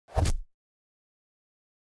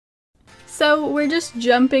So we're just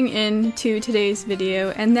jumping into today's video,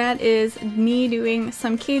 and that is me doing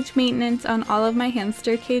some cage maintenance on all of my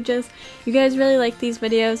hamster cages. You guys really like these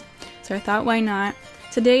videos, so I thought why not.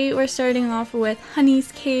 Today we're starting off with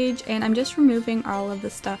Honey's cage, and I'm just removing all of the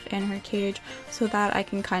stuff in her cage so that I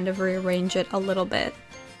can kind of rearrange it a little bit.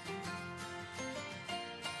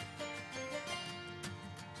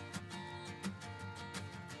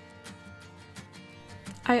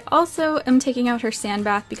 I also am taking out her sand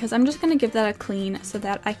bath because I'm just going to give that a clean so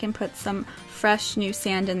that I can put some fresh new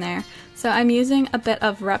sand in there. So I'm using a bit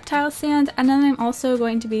of reptile sand, and then I'm also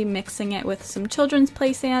going to be mixing it with some children's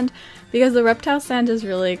play sand because the reptile sand is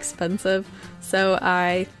really expensive, so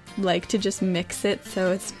I like to just mix it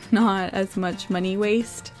so it's not as much money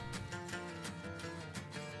waste.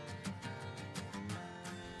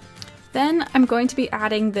 Then I'm going to be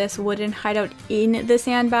adding this wooden hideout in the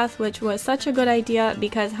sand bath, which was such a good idea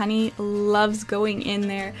because Honey loves going in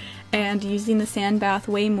there and using the sand bath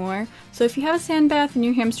way more. So if you have a sand bath and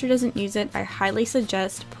your hamster doesn't use it, I highly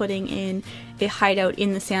suggest putting in a hideout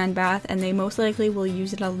in the sand bath, and they most likely will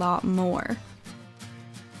use it a lot more.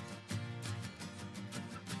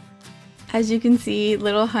 As you can see,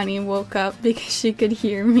 little Honey woke up because she could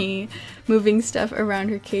hear me moving stuff around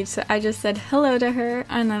her cage, so I just said hello to her,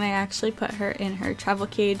 and then I actually put her in her travel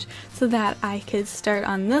cage so that I could start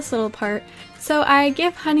on this little part. So I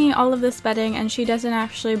give Honey all of this bedding, and she doesn't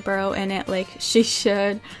actually burrow in it like she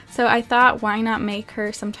should, so I thought why not make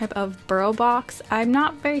her some type of burrow box. I'm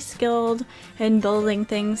not very skilled in building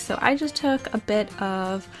things, so I just took a bit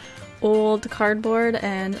of old cardboard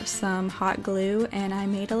and some hot glue, and I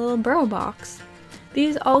made a little burrow box.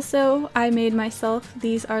 These also I made myself.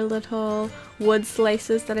 These are little wood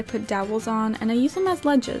slices that I put dowels on, and I use them as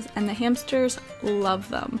ledges, and the hamsters love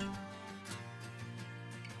them.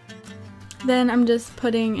 Then I'm just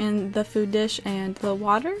putting in the food dish and the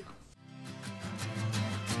water.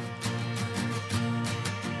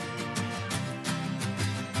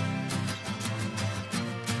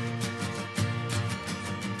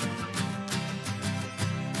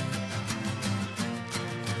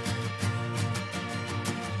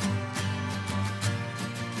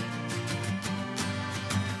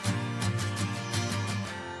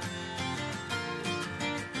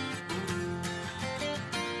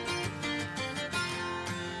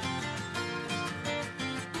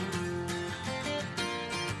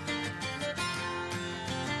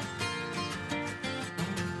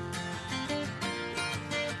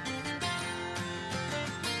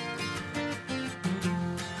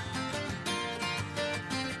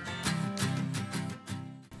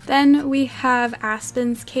 Then we have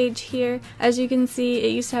Aspen's cage here. As you can see,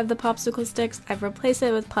 it used to have the popsicle sticks. I've replaced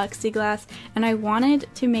it with plexiglass, and I wanted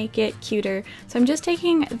to make it cuter. So I'm just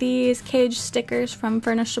taking these cage stickers from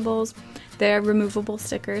Furnishables. They're removable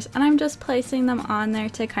stickers, and I'm just placing them on there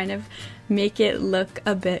to kind of make it look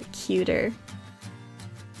a bit cuter.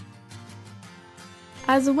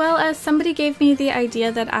 As well as somebody gave me the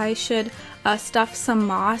idea that I should stuff some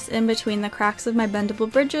moss in between the cracks of my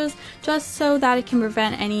bendable bridges just so that it can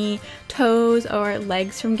prevent any toes or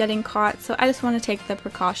legs from getting caught, so I just want to take the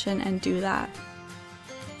precaution and do that.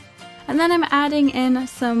 And then I'm adding in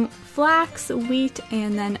some flax, wheat,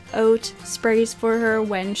 and then oat sprays for her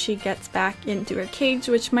when she gets back into her cage,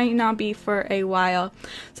 which might not be for a while.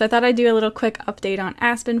 So I thought I'd do a little quick update on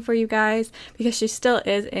Aspen for you guys because she still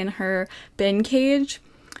is in her bin cage.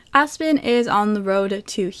 Aspen is on the road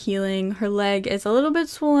to healing. Her leg is a little bit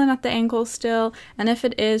swollen at the ankle still, and if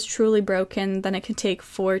it is truly broken, then it can take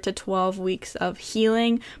 4 to 12 weeks of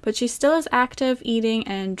healing, but she still is active, eating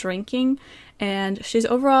and drinking, and she's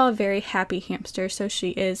overall a very happy hamster, so she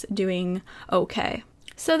is doing okay.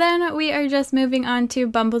 So then we are just moving on to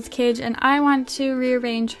Bumble's cage, and I want to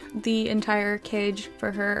rearrange the entire cage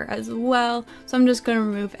for her as well, so I'm just going to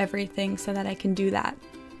remove everything so that I can do that.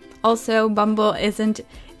 Also, Bumble isn't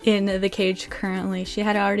in the cage currently. She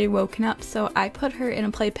had already woken up, so I put her in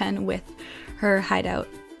a playpen with her hideout.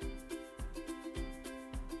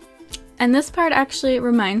 And this part actually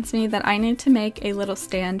reminds me that I need to make a little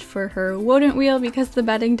stand for her rodent wheel because the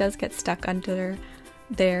bedding does get stuck under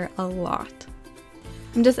there a lot.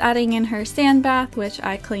 I'm just adding in her sand bath, which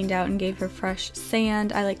I cleaned out and gave her fresh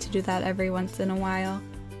sand. I like to do that every once in a while.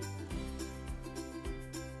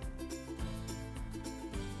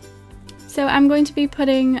 So I'm going to be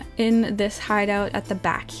putting in this hideout at the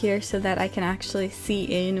back here so that I can actually see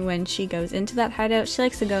in when she goes into that hideout. She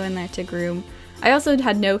likes to go in there to groom. I also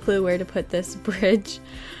had no clue where to put this bridge,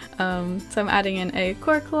 so I'm adding in a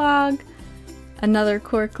cork log, another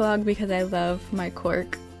cork log because I love my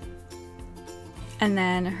cork, and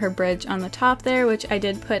then her bridge on the top there, which I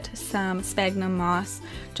did put some sphagnum moss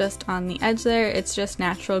just on the edge there. It's just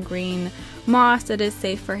natural green moss. It is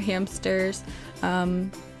safe for hamsters.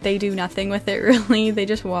 They do nothing with it really. They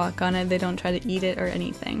just walk on it. They don't try to eat it or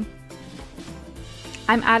anything.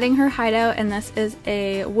 I'm adding her hideout, and this is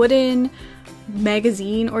a wooden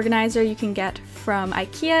magazine organizer you can get from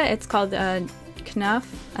IKEA. It's called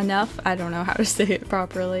Enough. I don't know how to say it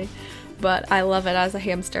properly, but I love it as a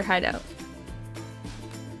hamster hideout.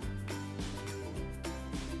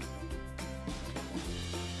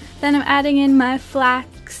 Then I'm adding in my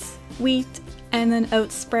flax, wheat, and then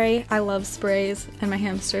oat spray. I love sprays, and my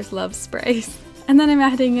hamsters love sprays. And then I'm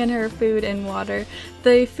adding in her food and water.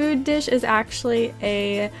 The food dish is actually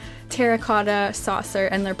a terracotta saucer,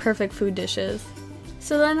 and they're perfect food dishes.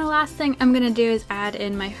 So then the last thing I'm going to do is add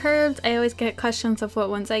in my herbs. I always get questions of what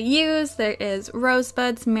ones I use. There is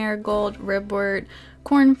rosebuds, marigold, ribwort,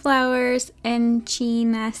 cornflowers,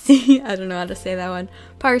 echinacea, I don't know how to say that one,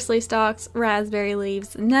 parsley stalks, raspberry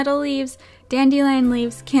leaves, nettle leaves, dandelion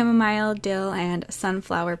leaves, chamomile, dill, and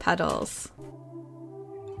sunflower petals.